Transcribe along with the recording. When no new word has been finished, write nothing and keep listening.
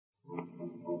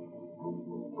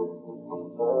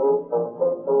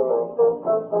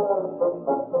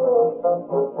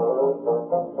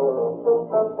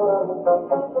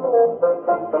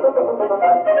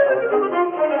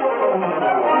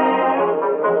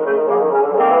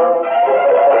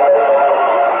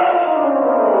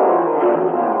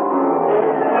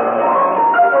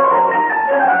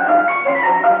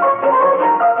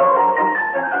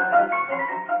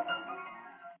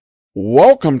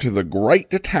Welcome to the Great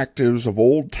Detectives of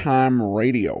Old Time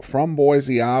Radio. From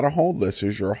Boise, Idaho, this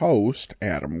is your host,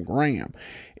 Adam Graham.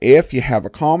 If you have a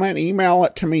comment, email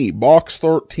it to me,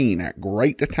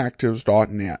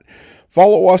 box13@greatdetectives.net.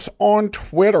 Follow us on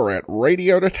Twitter at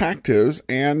Radio Detectives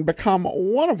and become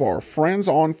one of our friends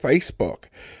on Facebook.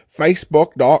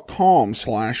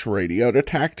 Facebook.com/Radio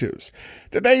Detectives.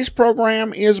 Today's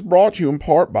program is brought to you in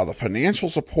part by the financial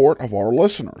support of our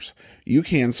listeners. You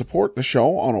can support the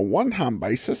show on a one-time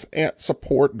basis at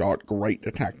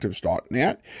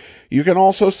support.greatdetectives.net. You can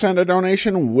also send a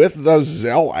donation with the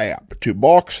Zelle app to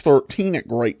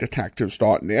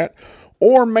box13@greatdetectives.net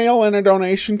or mail in a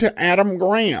donation to Adam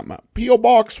Graham, P.O.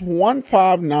 Box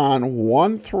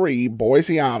 15913,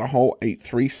 Boise, Idaho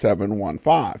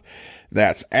 83715.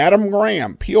 That's Adam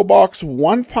Graham, P.O. Box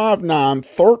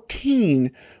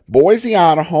 15913, Boise,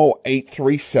 Idaho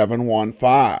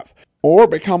 83715. Or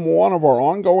become one of our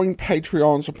ongoing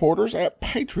Patreon supporters at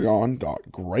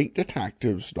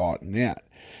patreon.greatdetectives.net.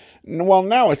 Well,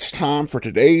 now it's time for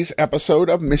today's episode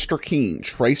of Mr. Keen,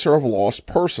 Tracer of Lost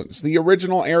Persons. The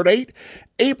original air date,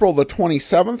 April the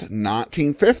 27th,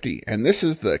 1950, and this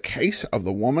is the case of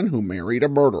the woman who married a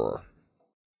murderer.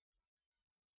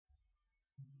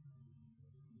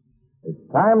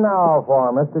 It's time now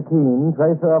for Mr. Keen,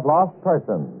 Tracer of Lost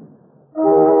Persons.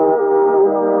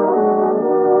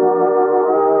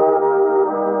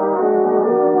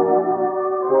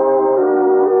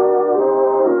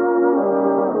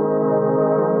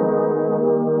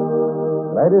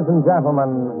 Ladies and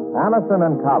gentlemen, Aniston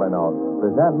and Collinot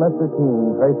present Mr.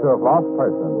 Keen, Tracer of Lost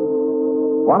Persons,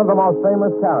 one of the most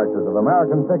famous characters of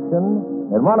American fiction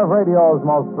in one of radio's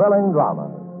most thrilling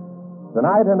dramas.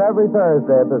 Tonight and every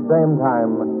Thursday at the same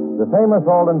time, the famous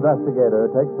old investigator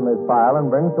takes from his file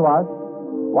and brings to us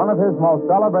one of his most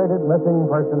celebrated missing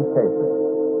persons cases.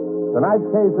 Tonight's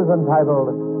case is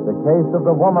entitled, The Case of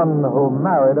the Woman Who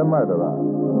Married a Murderer.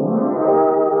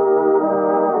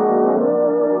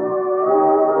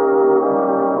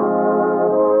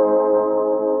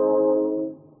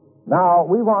 Now,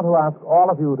 we want to ask all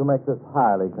of you to make this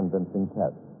highly convincing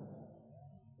test.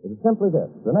 It is simply this.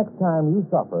 The next time you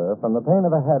suffer from the pain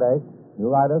of a headache,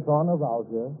 neuritis, or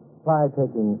neuralgia, try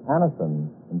taking Aniston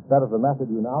instead of the method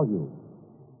you now use.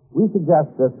 We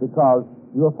suggest this because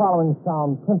you are following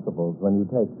sound principles when you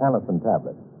take Aniston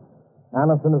tablets.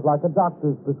 Aniston is like a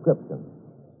doctor's prescription.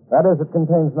 That is, it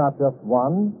contains not just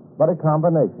one, but a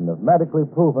combination of medically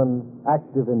proven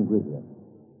active ingredients.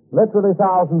 Literally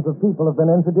thousands of people have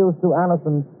been introduced to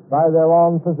Aniston by their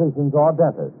own physicians or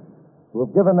dentists who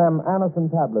have given them Aniston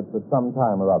tablets at some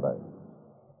time or other.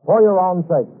 For your own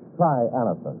sake, try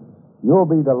Aniston. You'll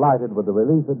be delighted with the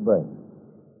relief it brings.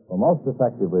 For most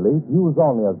effective relief, use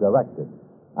only as directed.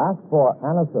 Ask for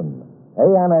Aniston,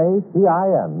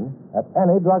 ANACIN, at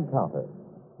any drug counter.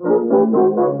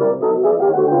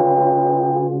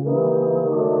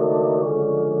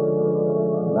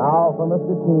 Now for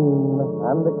Mr. Keen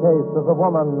and the case of the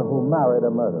woman who married a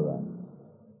murderer.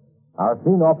 Our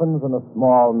scene opens in a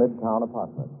small midtown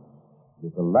apartment.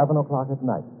 It's 11 o'clock at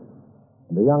night,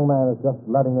 and the young man is just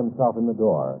letting himself in the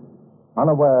door,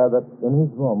 unaware that in his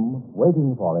room,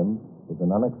 waiting for him, is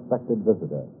an unexpected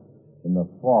visitor in the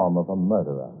form of a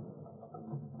murderer.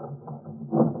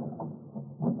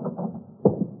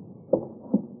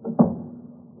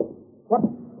 What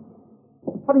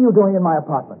are you doing in my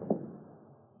apartment?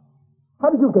 How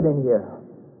did you get in here?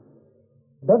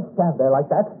 Don't stand there like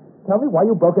that. Tell me why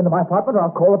you broke into my apartment or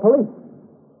I'll call the police.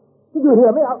 Did you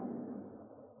hear me?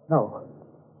 No.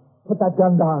 Put that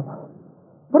gun down.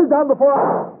 Put it down before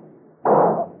I...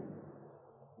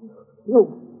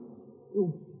 You...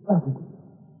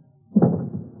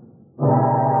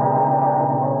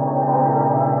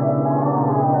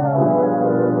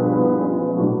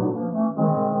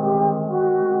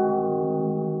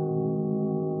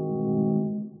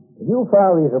 You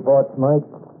file these reports, Mike.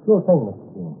 Sure thing,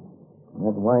 Mr. King.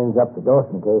 That winds up the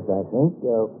Dawson case, I think.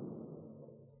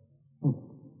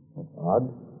 That's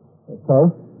odd. So?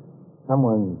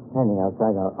 Someone's standing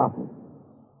outside our office.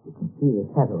 You can see the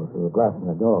shadow through the glass in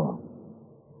the door. I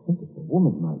think it's a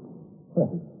woman, Mike. Well,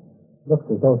 looks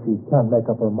as though she can't make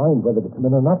up her mind whether to come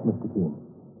in or not, Mr. King.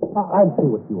 I'll see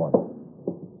what she wants.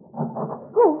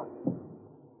 Oh,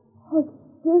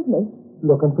 excuse me.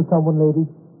 Looking for someone, lady?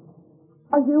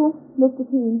 Are you Mr.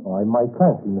 Keen? Oh, I'm Mike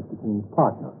Clancy, Mr. Keen's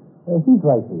partner. He's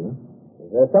right here.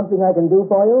 Is there something I can do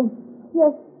for you?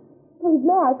 Yes. Please,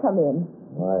 may I come in?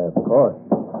 Why, of course.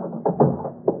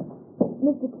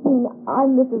 Mr. Keen,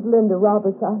 I'm Mrs. Linda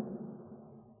Roberts. I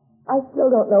still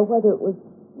don't know whether it was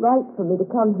right for me to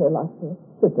come here like this.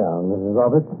 Sit down, Mrs.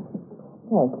 Roberts.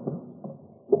 Thank you.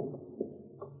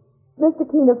 Mr.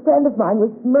 Keene, a friend of mine was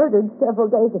murdered several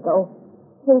days ago.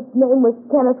 His name was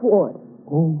Kenneth Ward.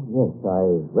 Oh, yes,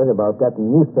 I read about that in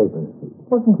the newspapers.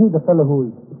 Wasn't he the fellow who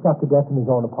was shot to death in his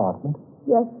own apartment?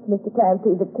 Yes, Mr.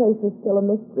 Clancy, the case is still a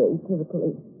mystery to the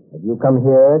police. Have you come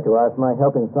here to ask my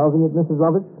help in solving it, Mrs.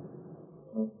 Roberts?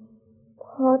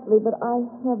 Partly, but I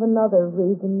have another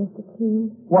reason, Mr.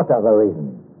 Keene. What other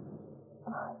reason?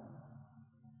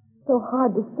 So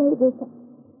hard to say this.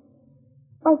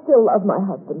 I still love my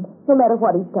husband, no matter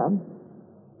what he's done.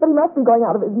 But he must be going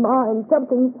out of his mind.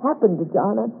 Something's happened to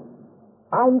John, and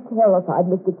I'm terrified,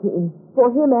 Mr. Keene, for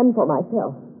him and for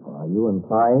myself. Are you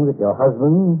implying that your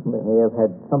husband may have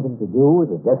had something to do with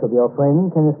the death of your friend,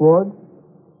 Kenneth Ward?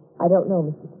 I don't know,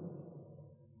 Mr. Keene.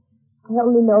 I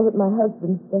only know that my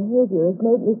husband's behavior has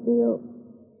made me feel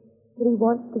that he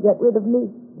wants to get rid of me.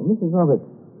 Well, Mrs. Roberts,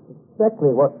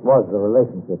 exactly what was the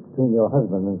relationship between your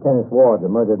husband and Kenneth Ward, the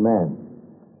murdered man?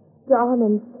 John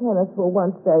and Kenneth were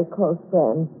once very close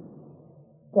friends.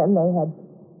 Then they had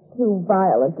two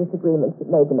violent disagreements that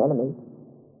made them enemies.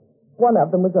 One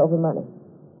of them was over money.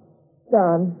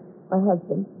 John, my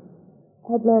husband,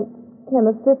 had lent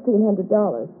Kenneth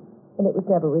 $1,500, and it was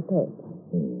never repaid.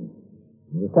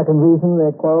 The second reason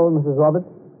they quarreled, Mrs. Roberts?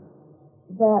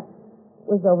 That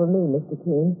was over me, Mr.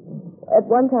 Keene. At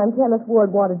one time, Kenneth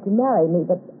Ward wanted to marry me,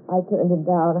 but I turned him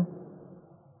down.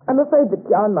 I'm afraid that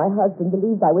John, my husband,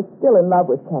 believed I was still in love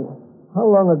with Kenneth. How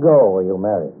long ago were you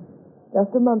married?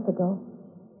 Just a month ago.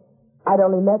 I'd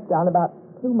only met John about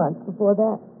 2 months before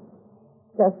that.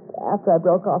 Just after I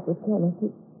broke off with Kenneth,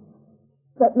 he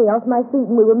set me off my feet,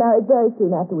 and we were married very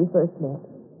soon after we first met.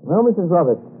 Well, Mrs.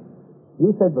 Roberts,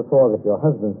 you said before that your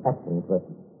husband's actions were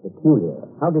peculiar.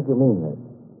 How did you mean that?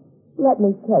 Let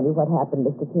me tell you what happened,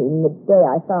 Mr. Keene, the day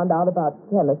I found out about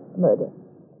Kenneth's murder.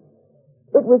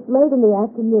 It was late in the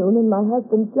afternoon, and my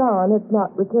husband, John, had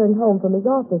not returned home from his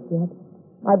office yet.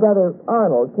 My brother,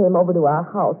 Arnold, came over to our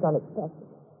house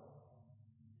unexpectedly.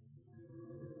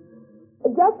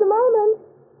 Just a moment.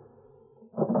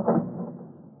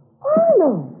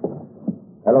 Arnold!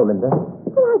 Hello, Linda.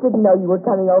 Well, I didn't know you were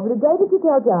coming over today. Did you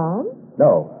tell John?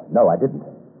 No, I didn't.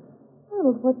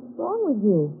 Arnold, what's wrong with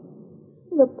you?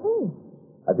 You look pale.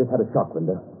 I've just had a shock,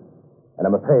 Linda. And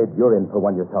I'm afraid you're in for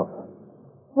one yourself.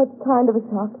 What kind of a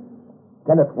shock?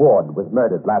 Kenneth Ward was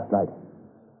murdered last night.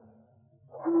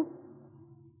 Kenneth?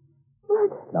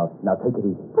 Murdered? Now take it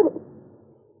easy. But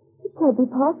it can't be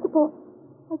possible.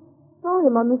 I saw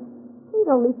him on the street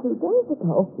only 2 days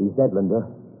ago. He's dead, Linda.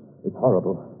 It's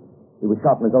horrible. He was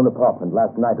shot in his own apartment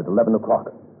last night at 11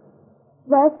 o'clock.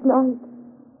 Last night?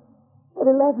 At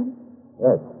 11?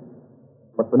 Yes.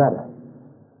 What's the matter?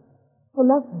 Oh,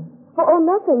 nothing. Oh,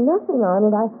 nothing,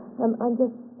 Arnold. I'm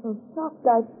just so shocked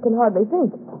I can hardly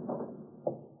think.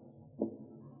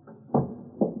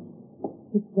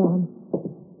 It's John.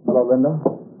 Hello, Linda.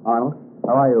 Arnold.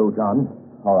 How are you, John?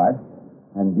 All right.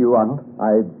 And you, Arnold?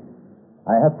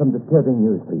 I have some disturbing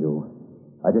news for you.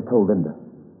 I just told Linda.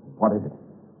 What is it?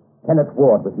 Kenneth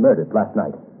Ward was murdered last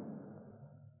night.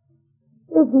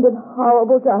 Isn't it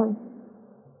horrible, John?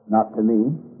 Not to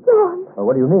me. John! Well,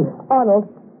 what do you mean? Arnold,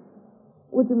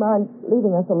 would you mind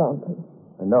leaving us alone, please?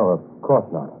 No, of course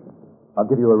not. I'll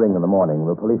give you a ring in the morning.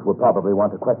 The police will probably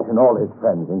want to question all his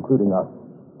friends, including us.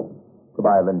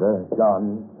 Goodbye, Linda.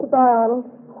 John. Goodbye, Arnold.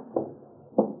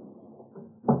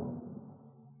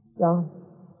 John,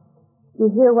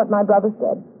 you hear what my brother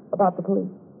said about the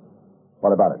police?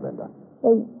 What about it, Linda?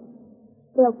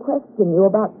 They'll question you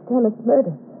about Kenneth's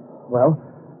murder. Well,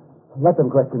 let them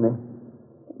question me.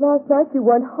 Last night you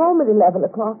weren't home at 11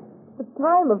 o'clock, the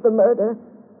time of the murder.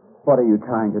 What are you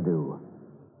trying to do?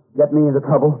 Get me into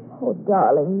trouble? Oh,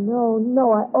 darling, no,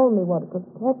 I only want to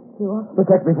protect you.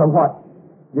 Protect me from what?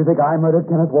 You think I murdered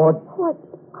Kenneth Ward? Oh,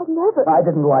 I never... I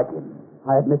didn't like him.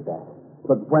 I admit that.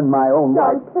 But when my own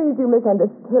John, wife... please, you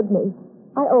misunderstood me.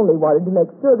 I only wanted to make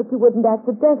sure that you wouldn't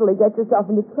accidentally get yourself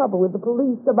into trouble with the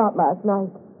police about last night.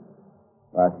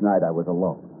 Last night I was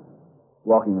alone,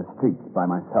 walking the streets by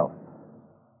myself.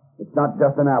 It's not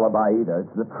just an alibi either,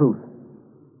 it's the truth.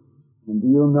 And do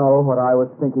you know what I was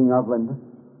thinking of, Linda?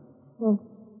 What?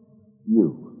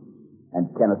 You and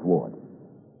Kenneth Ward.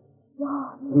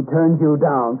 John. He turned you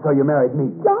down, so you married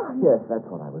me. John. Yes, that's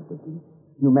what I was thinking.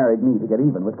 You married me to get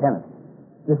even with Kenneth.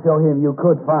 To show him you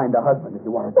could find a husband if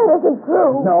you wanted to. That isn't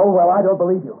true. No, well, I don't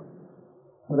believe you.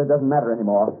 But it doesn't matter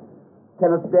anymore.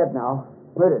 Kenneth's dead now.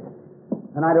 Murdered.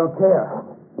 And I don't care.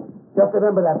 Just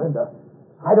remember that, Linda.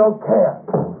 I don't care.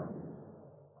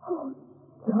 Oh,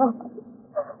 John.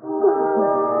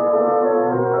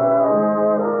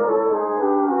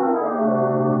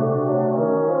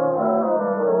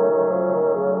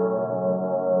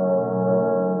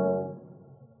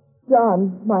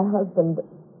 John, my husband,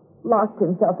 locked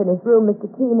himself in his room, Mr.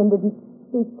 Keene, and didn't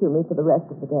speak to me for the rest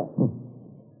of the day.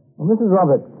 Well, Mrs.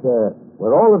 Roberts,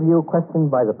 were all of you questioned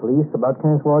by the police about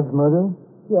Kenneth Ward's murder?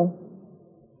 Yes.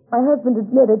 My husband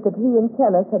admitted that he and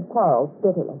Kenneth had quarreled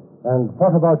bitterly. And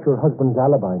what about your husband's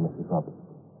alibi, Mrs. Roberts?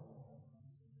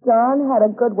 John had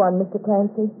a good one, Mr.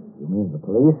 Clancy. You mean the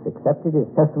police accepted his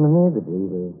testimony that he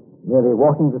was merely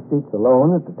walking the streets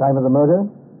alone at the time of the murder?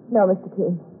 No, Mr.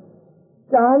 Keene.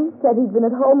 John said he'd been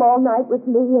at home all night with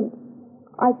me, and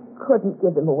I couldn't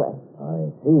give him away. I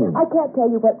see. I can't tell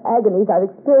you what agonies I've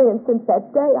experienced since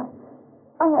that day.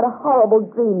 I had a horrible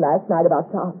dream last night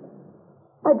about Tom.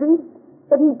 I dreamed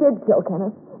that he did kill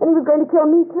Kenneth, and he was going to kill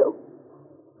me, too.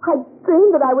 I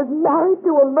dreamed that I was married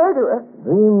to a murderer.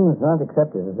 Dreams aren't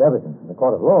accepted as evidence in the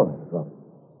court of law, Mrs. Roberts.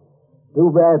 Too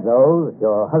bad, though, that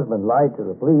your husband lied to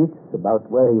the police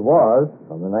about where he was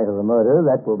on the night of the murder.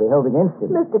 That will be held against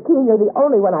him. Mr. Keene, you're the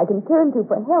only one I can turn to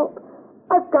for help.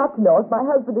 I've got to know if my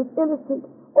husband is innocent,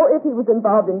 or if he was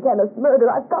involved in Kenneth's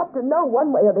murder. I've got to know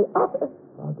one way or the other.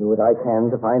 I'll do what I can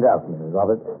to find out, Mrs.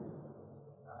 Roberts.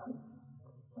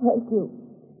 Thank you.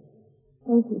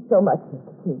 Thank you so much,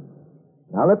 Mr. Keene.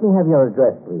 Now, let me have your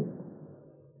address, please.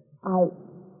 I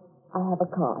have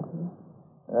a card here.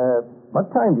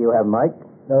 What time do you have, Mike?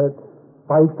 It's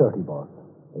 5:30, boss.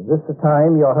 Is this the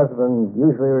time your husband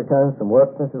usually returns from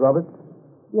work, Mrs. Roberts?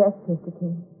 Yes, Mr.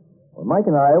 Keene. Well, Mike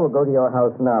and I will go to your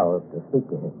house now to speak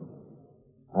to him.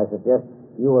 I suggest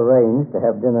you arrange to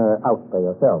have dinner out by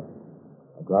yourself.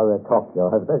 I'd rather talk to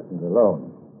your husband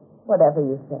alone. Whatever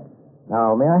you say.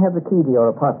 Now, may I have the key to your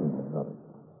apartment, Mrs. Roberts?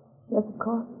 Yes, of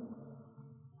course.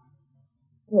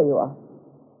 Here you are.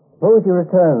 Suppose you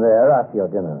return there after your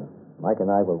dinner. Mike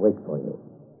and I will wait for you.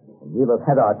 And we'll have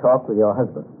had our talk with your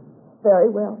husband. Very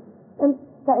well. And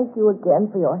thank you again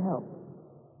for your help.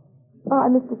 Bye,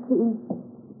 Mr. Keene.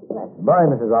 Bye,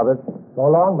 Mrs. Roberts. So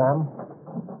long, ma'am.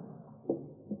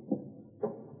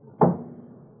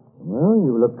 Well,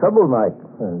 you look troubled, Mike.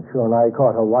 Sure, and I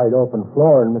caught a wide-open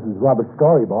floor in Mrs. Roberts'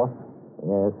 story, boss.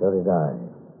 Yes, so did I.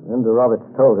 Linda Roberts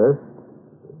told us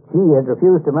she had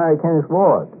refused to marry Kenneth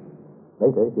Ward.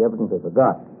 Later, she evidently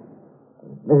forgot.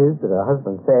 Admitted that her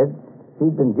husband said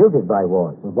she'd been jilted by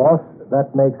Ward. Well, boss,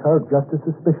 that makes her just as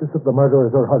suspicious of the murder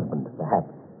as her husband.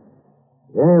 Perhaps.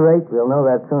 At any rate, we'll know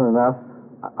that soon enough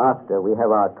after we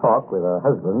have our talk with her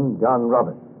husband, John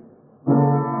Roberts.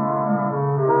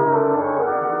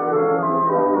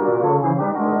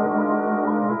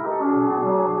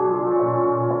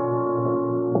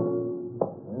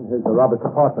 Here's the Roberts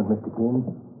apartment, Mr. Keene.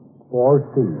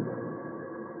 4C.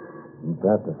 It's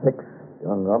after 6.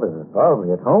 John Roberts is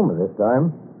probably at home at this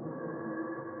time.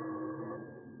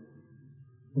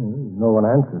 No one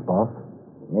answers, boss.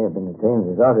 He may have been detained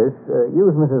in his office.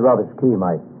 Use Mrs. Roberts' key,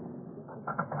 Mike.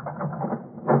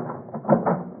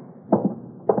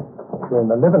 In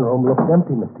the living room looks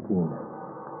empty, Mr. Keene.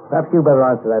 Perhaps you better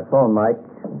answer that phone, Mike,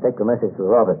 and take the message to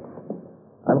Roberts.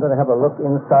 I'm going to have a look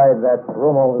inside that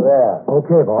room over there.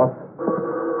 Okay, boss.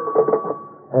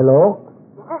 Hello?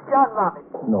 Is this John Roberts?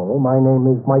 No, my name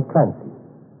is Mike Clancy.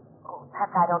 Oh,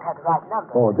 perhaps I don't have the right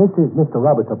number. Oh, this is Mr.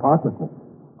 Roberts' apartment, miss.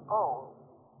 Oh.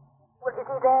 Well, is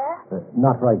he there?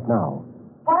 Not right now.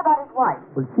 What about his wife?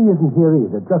 Well, she isn't here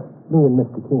either. Just me and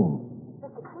Mr. Keene.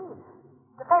 Mr. Keene?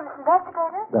 The famous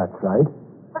investigator? That's right.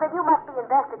 Well, then you must be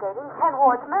investigating Ken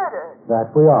Ward's murder.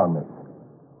 That we are, miss.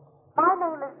 My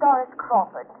name is Doris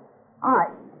Crawford.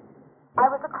 I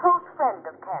was a close friend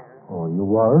of Ken's. Oh, you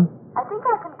were? I think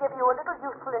I can give you a little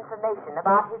useful information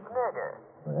about his murder.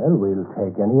 Well, we'll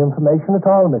take any information at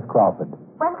all, Miss Crawford.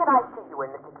 When can I see you in,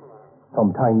 Mr. Keene?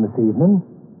 Sometime this evening.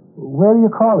 Where are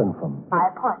you calling from? My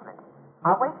apartment.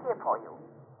 I'll wait here for you.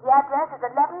 The address is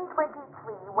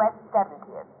 1123 West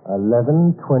 70th.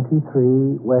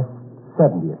 1123 West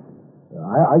 70th.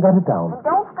 I got it down. And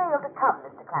don't fail to come,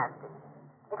 Mr. Clancy,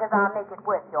 because I'll make it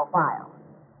worth your while.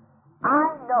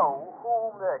 I know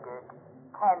who murdered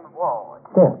Ken Ward.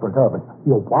 Yes, preserve it.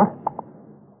 You what?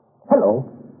 Hello.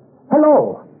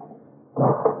 Hello.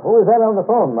 Who is that on the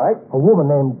phone, Mike? A woman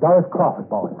named Doris Crawford,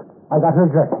 boss. I got her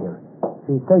address here.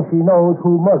 She says she knows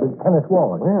who murdered Kenneth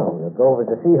Ward. Well, we'll go over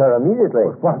to see her immediately.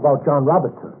 But what about John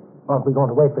Roberts, sir? Aren't we going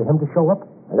to wait for him to show up?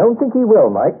 I don't think he will,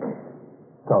 Mike.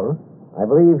 Sir? I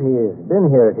believe he has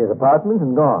been here at his apartment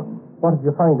and gone. What did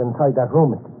you find inside that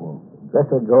room, Mr. Keene?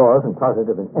 Dresser drawers and closet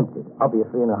have been emptied,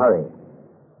 obviously in a hurry.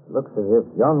 Looks as if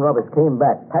John Roberts came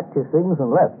back, packed his things,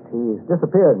 and left. He's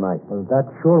disappeared, Mike. Well, that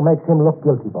sure makes him look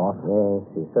guilty, boss. Yes,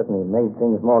 he certainly made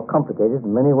things more complicated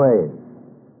in many ways.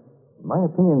 In my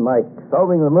opinion, Mike,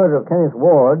 solving the murder of Kenneth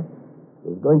Ward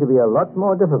is going to be a lot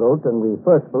more difficult than we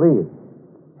first believed.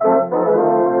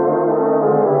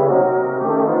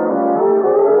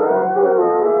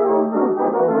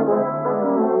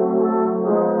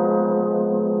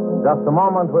 just a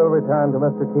moment, we'll return to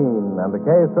Mr. Keene and the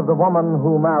case of the woman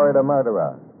who married a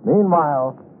murderer.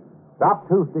 Meanwhile, stop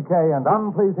tooth decay and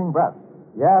unpleasing breath.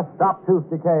 Yes, stop tooth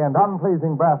decay and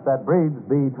unpleasing breath that breeds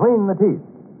between the teeth.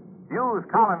 Use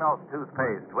Colonos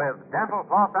toothpaste with dental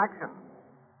floss action.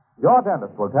 Your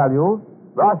dentist will tell you,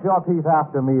 brush your teeth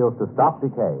after meals to stop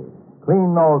decay. Clean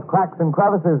those cracks and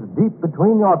crevices deep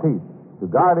between your teeth to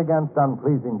guard against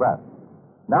unpleasing breath.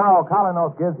 Now,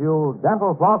 Colonos gives you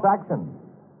dental floss action.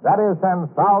 That is, sends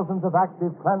thousands of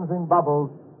active cleansing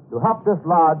bubbles to help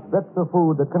dislodge bits of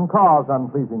food that can cause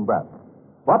unpleasing breath.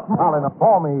 What's Colonos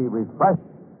for me refresh?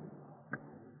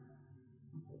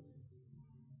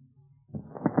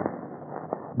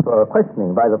 For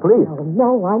questioning by the police. Oh,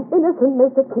 no, I'm innocent,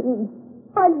 Mr. Keene.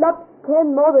 I loved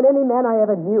Ken more than any man I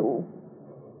ever knew.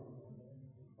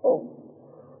 Oh,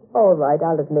 all right,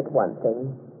 I'll admit one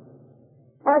thing.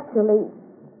 Actually,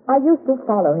 I used to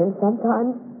follow him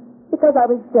sometimes because I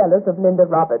was jealous of Linda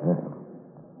Roberts.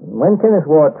 When Kenneth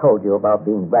Ward told you about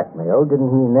being blackmailed,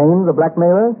 didn't he name the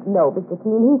blackmailer? No, Mr.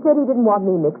 Keene. He said he didn't want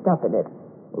me mixed up in it.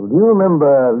 Well, do you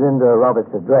remember Linda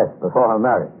Roberts' address before her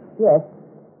marriage? Yes.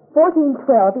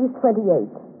 1412 East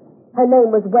 28th. Her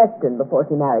name was Weston before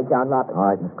she married John Roberts.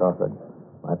 All right, Miss Crawford.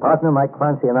 My partner, Mike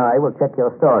Clancy, and I will check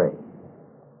your story.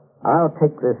 I'll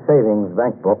take this savings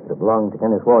bank book that belonged to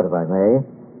Kenneth Ward, if I may,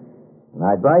 and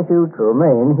I advise you to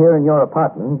remain here in your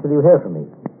apartment until you hear from me.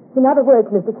 In other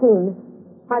words, Mr. Keene,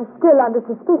 I'm still under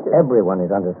suspicion. Everyone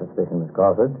is under suspicion, Miss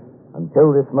Crawford,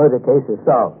 until this murder case is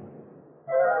solved.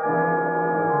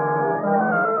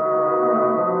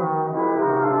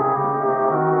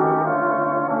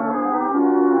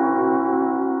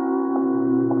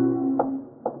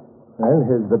 Well,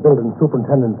 here's the building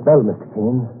superintendent's bell, Mr.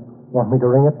 Keene. Want me to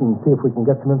ring it and see if we can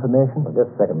get some information? Well,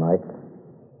 just a second, Mike.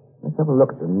 Let's have a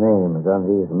look at the names on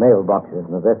these mailboxes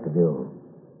in the vestibule.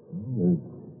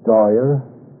 Dwyer,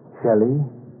 Shelley,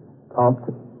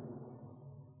 Thompson.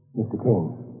 Mr.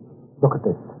 Keene, look at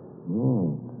this.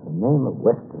 The name of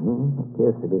Weston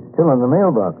appears to be still on the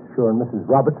mailbox. Sure, and Mrs.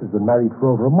 Roberts has been married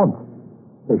for over a month.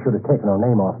 They should have taken her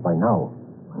name off by now.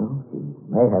 Well, she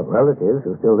may have relatives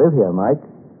who still live here, Mike.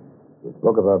 She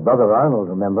spoke of her brother Arnold,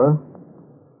 remember?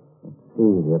 Let's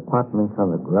see, the apartment's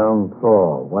on the ground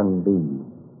floor, 1B.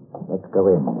 Let's go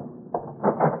in.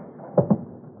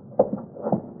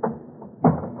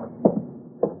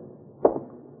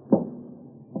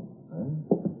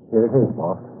 Here it is,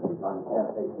 boss.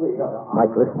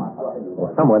 Mike, listen.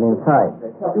 There's someone inside.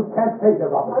 You can't take it,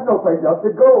 Robert. I've no place else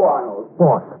to go, Arnold.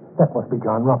 Boss, that must be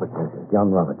John Roberts. This is John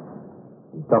Roberts.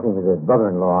 He's talking with his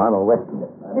brother-in-law, Arnold Weston.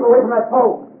 Keep away from that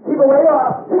phone. Keep away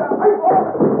or...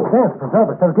 Chance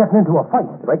preserve us. They're getting into a fight.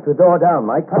 Break the door down,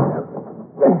 Mike.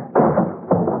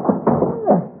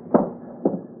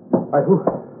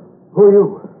 Who are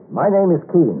you? My name is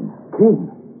Keene.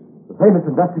 Keene. The famous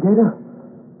investigator?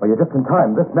 Well, you're just in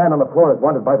time. This man on the floor is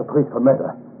wanted by the police for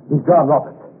murder. He's John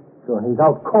Roberts. Sure, he's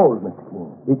out cold, Mr.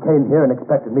 Keene. He came here and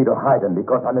expected me to hide him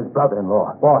because I'm his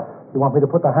brother-in-law. Boss, you want me to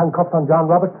put the handcuffs on John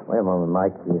Roberts? Wait a moment,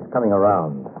 Mike. He's coming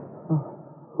around.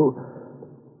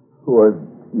 Who are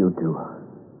you two?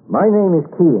 My name is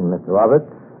Keene, Mr.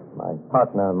 Roberts. My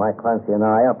partner, Mike Clancy, and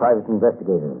I are private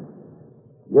investigators.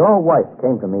 Your wife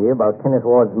came to me about Kenneth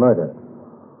Ward's murder.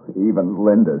 Even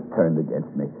Linda's turned against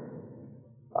me.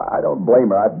 I don't blame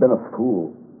her. I've been a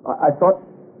fool. I thought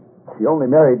she only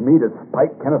married me to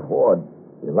spite Kenneth Ward.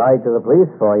 She lied to the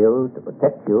police for you, to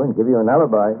protect you and give you an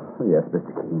alibi. Yes,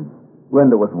 Mr. Keene.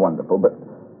 Linda was wonderful, but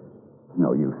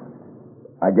no use.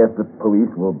 I guess the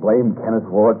police will blame Kenneth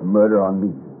Ward's murder on me,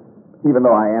 even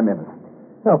though I am innocent.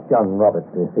 Help John Roberts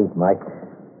to his feet, Mike.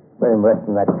 Let him rest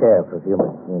in that chair for a few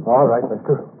minutes. All right,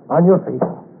 mister. On your feet.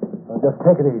 Now, just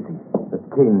take it easy. Mr.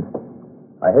 Keene,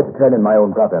 I hate to turn in my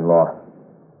own brother-in-law,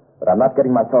 but I'm not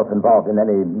getting myself involved in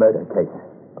any murder case.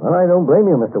 Well, I don't blame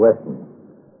you, Mr. Weston.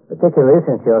 Particularly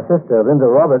since your sister, Linda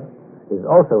Roberts, is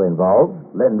also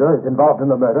involved. Linda is involved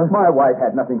in the murder? My wife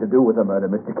had nothing to do with the murder,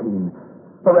 Mr. Keene.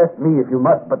 Arrest me if you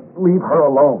must, but leave her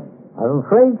alone. I'm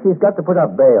afraid she's got to put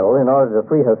up bail in order to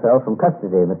free herself from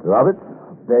custody, Mr. Roberts.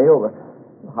 Bail?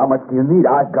 How much do you need?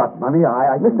 I've got money.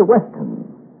 Mr. Weston,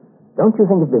 don't you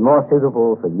think it'd be more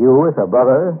suitable for you as her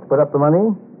brother to put up the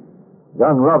money?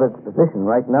 John Roberts' position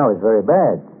right now is very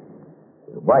bad.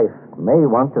 His wife may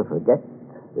want to forget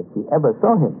that she ever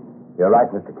saw him. You're right,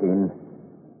 Mr. Keene.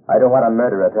 I don't want a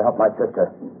murderer to help my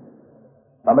sister.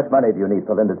 How much money do you need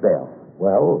for Linda's bail?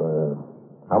 Well,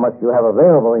 how much do you have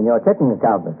available in your checking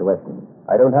account, Mr. Weston?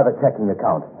 I don't have a checking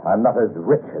account. I'm not as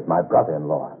rich as my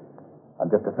brother-in-law. I'm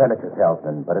just a furniture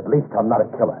salesman, but at least I'm not a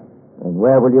killer. And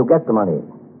where will you get the money?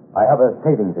 I have a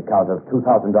savings account of $2,000.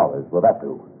 Will that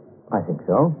do? I think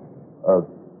so.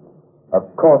 Of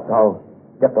course, I'll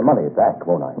get the money back,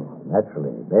 won't I?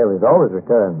 Naturally. Bail is always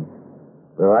returned,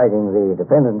 providing the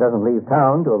defendant doesn't leave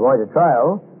town to avoid a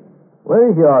trial. Where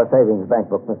is your savings bank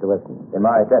book, Mr. Weston? In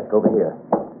my desk over here.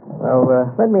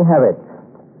 Well, let me have it.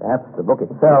 Perhaps the book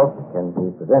itself can be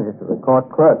presented to the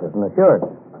court clerk as an assurance.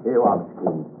 Here you are, Mr.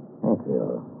 Keene. Thank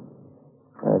you.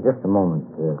 Just a moment.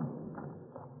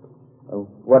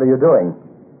 What are you doing?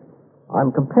 I'm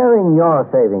comparing your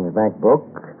savings bank book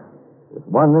with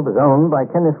one that was owned by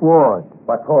Kenneth Ward.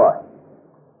 What for?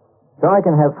 So I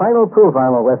can have final proof,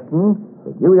 Arnold Weston,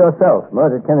 that you yourself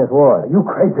murdered Kenneth Ward. Are you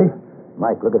crazy?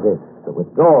 Mike, look at this. The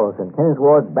withdrawals in Kenneth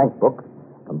Ward's bank book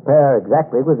compare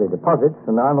exactly with the deposits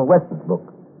in Arnold Weston's book.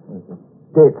 The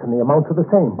dates and the amounts are the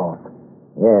same, boss.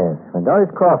 Yes. When Doris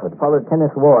Crawford followed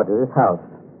Kenneth Ward to this house,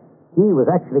 he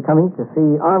was actually coming to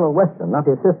see Arnold Weston, not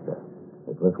his sister.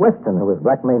 It was Weston who was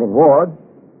blackmailing Ward.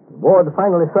 Ward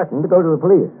finally threatened to go to the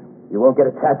police. You won't get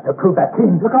a chance to prove that,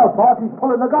 Keene. Look out, boss. He's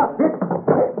pulling the gun.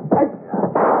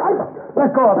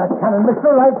 Let go of that cannon,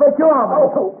 mister. I'll break your arm.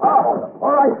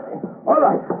 All right. All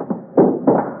right.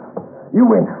 You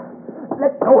win.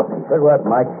 Let go of me. Good work,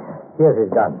 Mike. Here's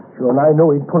his gun. Sure, and I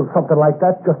knew he'd pull something like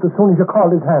that just as soon as you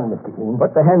called his hand, Mr. Keene.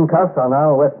 Put the handcuffs on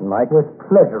Arnold Weston, Mike. With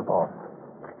pleasure, boss.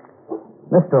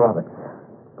 Mr. Roberts,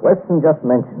 Weston just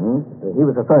mentioned that he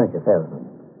was a furniture salesman.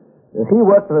 Does he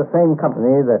work for the same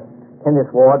company that Kenneth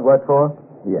Ward worked for?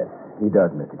 Yes, he does,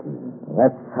 Mr. Keene.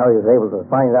 That's how he was able to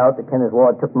find out that Kenneth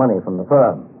Ward took money from the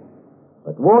firm.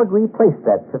 But Ward replaced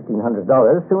that $1,500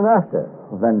 soon after.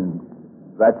 Well, then,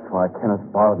 that's why Kenneth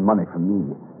borrowed money from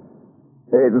me.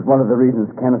 It was one of the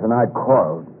reasons Kenneth and I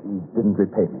quarreled. He didn't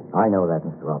repay me. I know that,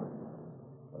 Mr. Roberts.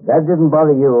 That didn't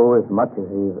bother you as much as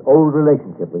his old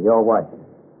relationship with your wife.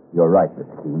 You're right,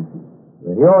 Mr. Keene.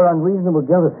 It was your unreasonable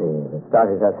jealousy that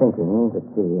started her thinking that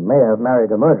she may have married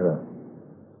a murderer.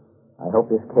 I hope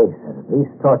this case has at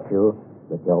least taught you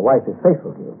that your wife is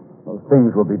faithful to you. Well,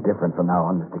 things will be different from now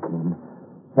on, Mr. Keene.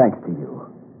 Thanks to you.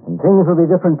 And things will be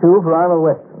different, too, for Arnold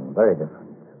Weston. Very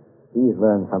different. He's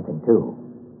learned something, too.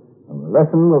 And the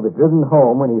lesson will be driven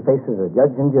home when he faces a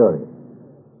judge and jury.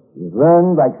 He's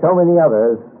learned, like so many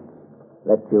others,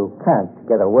 that you can't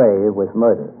get away with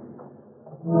murder.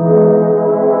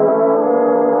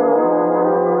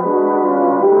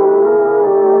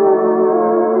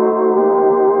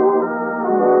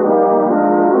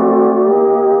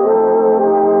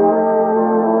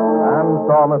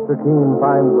 Mr. Keene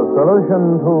finds the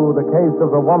solution to the case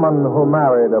of the woman who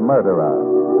married a murderer.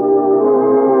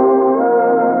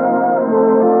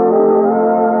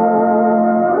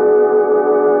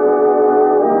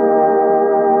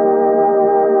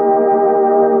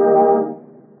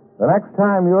 The next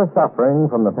time you're suffering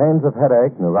from the pains of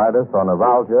headache, neuritis, or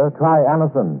neuralgia, try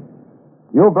Anacin.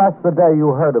 You'll bless the day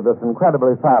you heard of this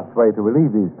incredibly fast way to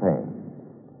relieve these pains.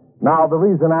 Now, the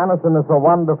reason Anacin is so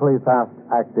wonderfully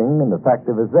fast-acting and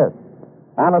effective is this.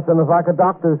 Anacin is like a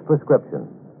doctor's prescription.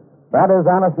 That is,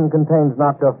 Anacin contains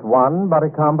not just one, but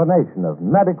a combination of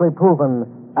medically proven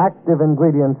active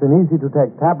ingredients in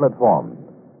easy-to-take tablet form.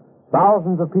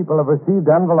 Thousands of people have received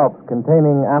envelopes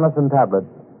containing Anacin tablets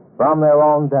from their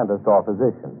own dentist or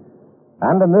physician,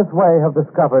 and in this way have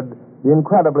discovered the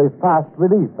incredibly fast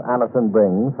relief Anacin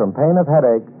brings from pain of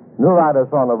headache,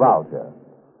 neuritis, or neuralgia.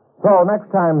 So, next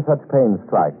time such pains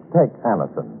strike, take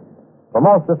Anacin. For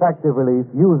most effective relief,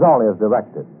 use only as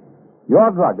directed. Your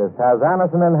druggist has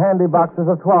Anacin in handy boxes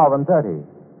of 12 and 30,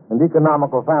 and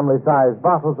economical family-sized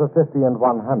bottles of 50 and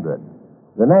 100.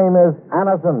 The name is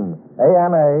Anacin,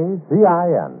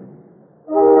 A-N-A-C-I-N.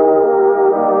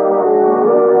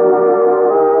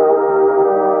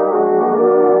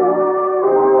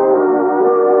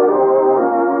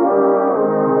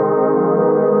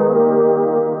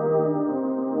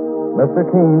 Mr.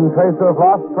 Keene, Tracer of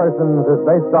Lost Persons, is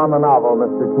based on the novel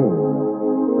Mr.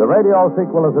 Keene. The radio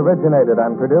sequel is originated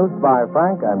and produced by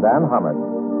Frank and Ann Hummert.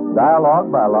 Dialogue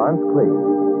by Lawrence Cleave.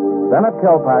 Bennett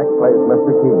Kilpack plays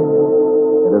Mr. Keene.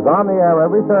 It is on the air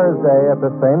every Thursday at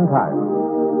the same time.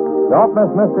 Don't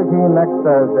miss Mr. Keene next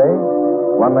Thursday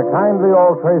when the kindly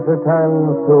old Tracer turns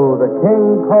to the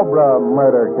King Cobra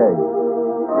murder case.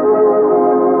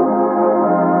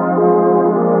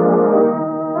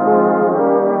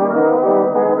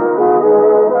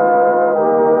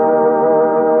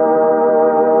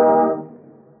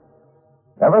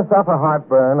 Ever suffer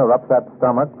heartburn or upset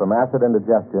stomach from acid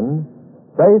indigestion?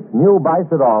 Safe new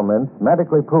Bicidol mints,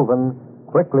 medically proven,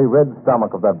 quickly rid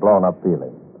stomach of that blown-up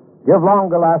feeling. Give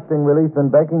longer-lasting relief than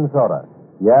baking soda.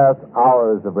 Yes,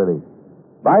 hours of relief.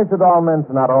 Bicidol mints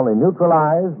not only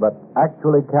neutralize, but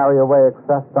actually carry away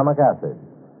excess stomach acid.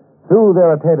 Soothe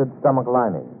irritated stomach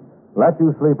lining. Let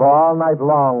you sleep all night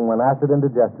long when acid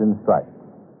indigestion strikes.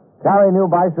 Carry new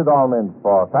Bicidol mints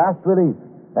for fast relief,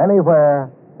 anywhere,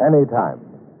 anytime.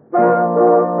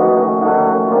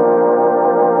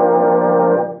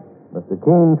 Mr.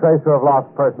 Keene, Tracer of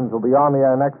Lost Persons, will be on the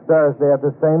air next Thursday at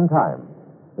the same time.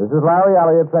 This is Larry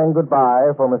Elliott saying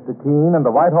goodbye for Mr. Keene and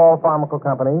the Whitehall Pharmaceutical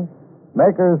Company,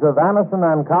 makers of Anacin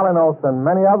and Colinos and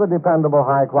many other dependable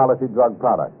high-quality drug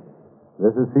products.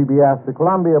 This is CBS, the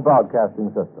Columbia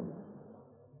Broadcasting System.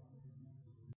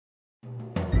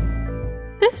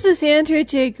 This is Andrea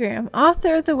J. Graham,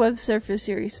 author of the Web Surfer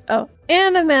series, Oh,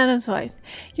 and a Madam's Wife.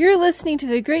 You're listening to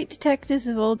the Great Detectives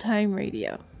of Old Time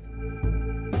Radio.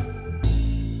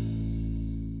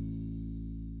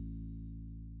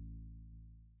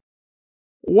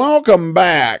 Welcome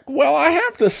back. Well, I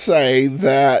have to say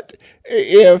that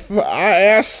if I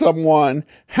asked someone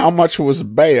how much was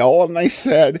bail and they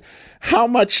said, how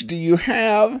much do you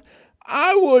have?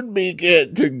 I would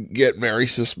get very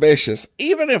suspicious.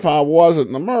 Even if I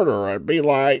wasn't the murderer, I'd be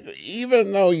like,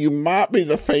 even though you might be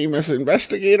the famous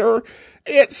investigator,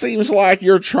 it seems like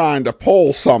you're trying to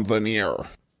pull something here.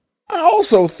 I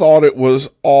also thought it was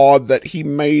odd that he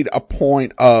made a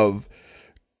point of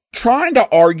trying to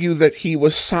argue that he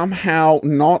was somehow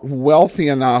not wealthy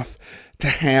enough to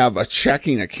have a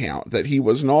checking account, that he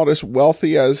was not as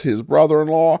wealthy as his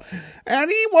brother-in-law,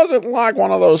 and he wasn't like one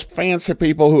of those fancy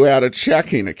people who had a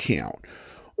checking account.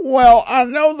 Well, I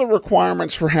know the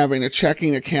requirements for having a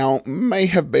checking account may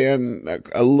have been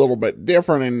a little bit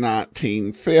different in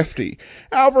 1950.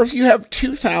 However, if you have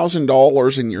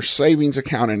 $2,000 in your savings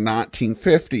account in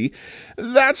 1950,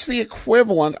 that's the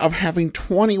equivalent of having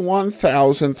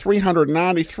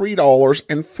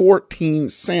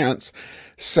 $21,393.14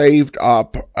 saved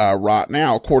up right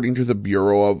now, according to the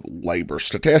Bureau of Labor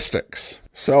Statistics.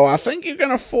 So I think you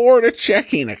can afford a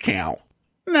checking account.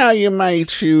 Now, you may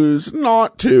choose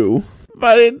not to,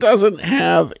 but it doesn't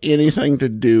have anything to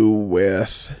do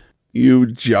with you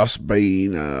just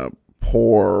being a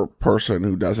poor person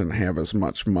who doesn't have as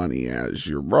much money as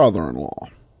your brother-in-law.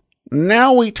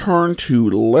 Now we turn to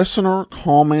listener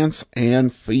comments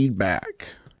and feedback.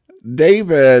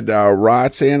 David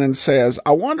writes in and says,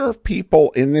 I wonder if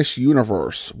people in this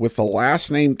universe with the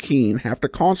last name Keene have to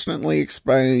constantly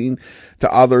explain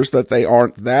to others that they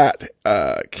aren't that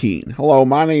Keene. Hello,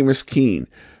 my name is Keene.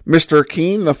 Mr.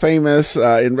 Keene, the famous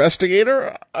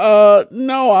investigator?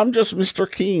 No, I'm just Mr.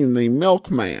 Keene, the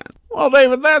milkman. Well,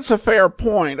 David, that's a fair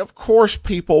point. Of course,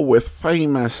 people with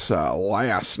famous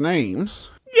last names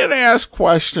get asked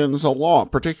questions a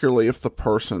lot, particularly if the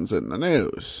person's in the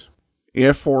news.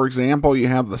 If, for example, you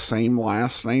have the same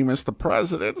last name as the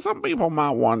president, some people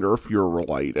might wonder if you're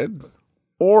related,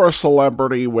 or a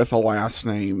celebrity with a last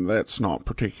name that's not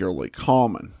particularly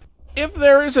common. If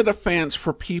there is a defense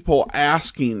for people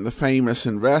asking the famous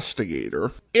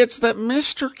investigator, it's that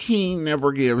Mr. Keene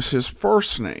never gives his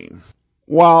first name.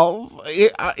 While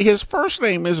his first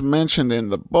name is mentioned in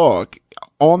the book,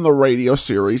 on the radio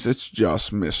series, it's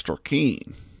just Mr.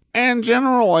 Keene. And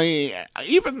generally,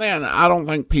 even then, I don't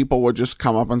think people would just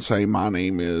come up and say, my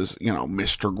name is,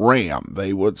 Mr. Graham.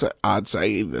 I'd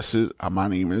say, my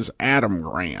name is Adam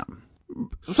Graham.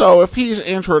 So if he's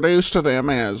introduced to them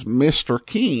as Mr.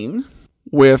 Keene,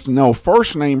 with no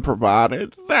first name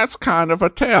provided, that's kind of a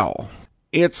tell.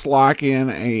 It's like in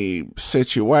a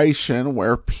situation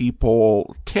where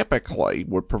people typically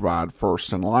would provide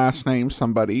first and last name,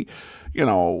 somebody,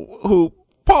 who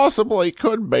possibly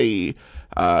could be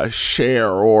Cher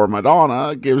or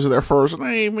Madonna gives their first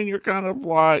name, and you're kind of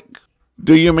like,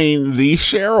 do you mean the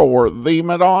Cher or the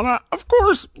Madonna? Of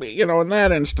course, in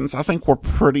that instance, I think we're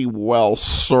pretty well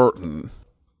certain,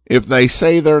 if they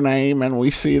say their name and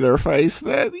we see their face,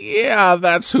 that, yeah,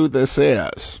 that's who this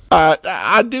is. But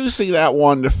I do see that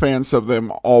one defense of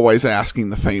them always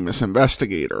asking the famous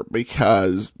investigator,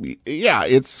 because, yeah,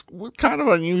 it's kind of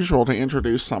unusual to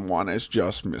introduce someone as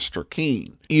just Mr.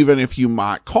 Keene. Even if you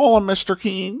might call him Mr.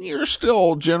 Keene, you're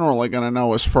still generally going to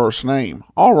know his first name.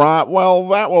 All right, well,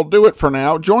 that will do it for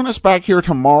now. Join us back here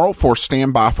tomorrow for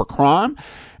Stand By for Crime.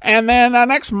 And then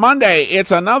next Monday, it's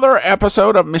another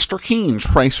episode of Mr. Keene,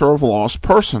 Tracer of Lost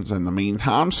Persons. In the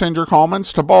meantime, send your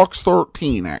comments to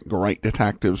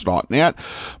box13@greatdetectives.net.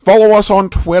 Follow us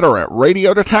on Twitter at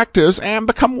Radio Detectives and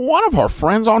become one of our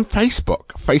friends on Facebook,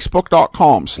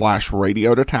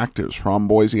 facebook.com/Radio Detectives. From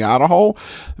Boise, Idaho,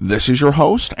 this is your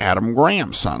host, Adam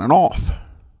Graham, signing off.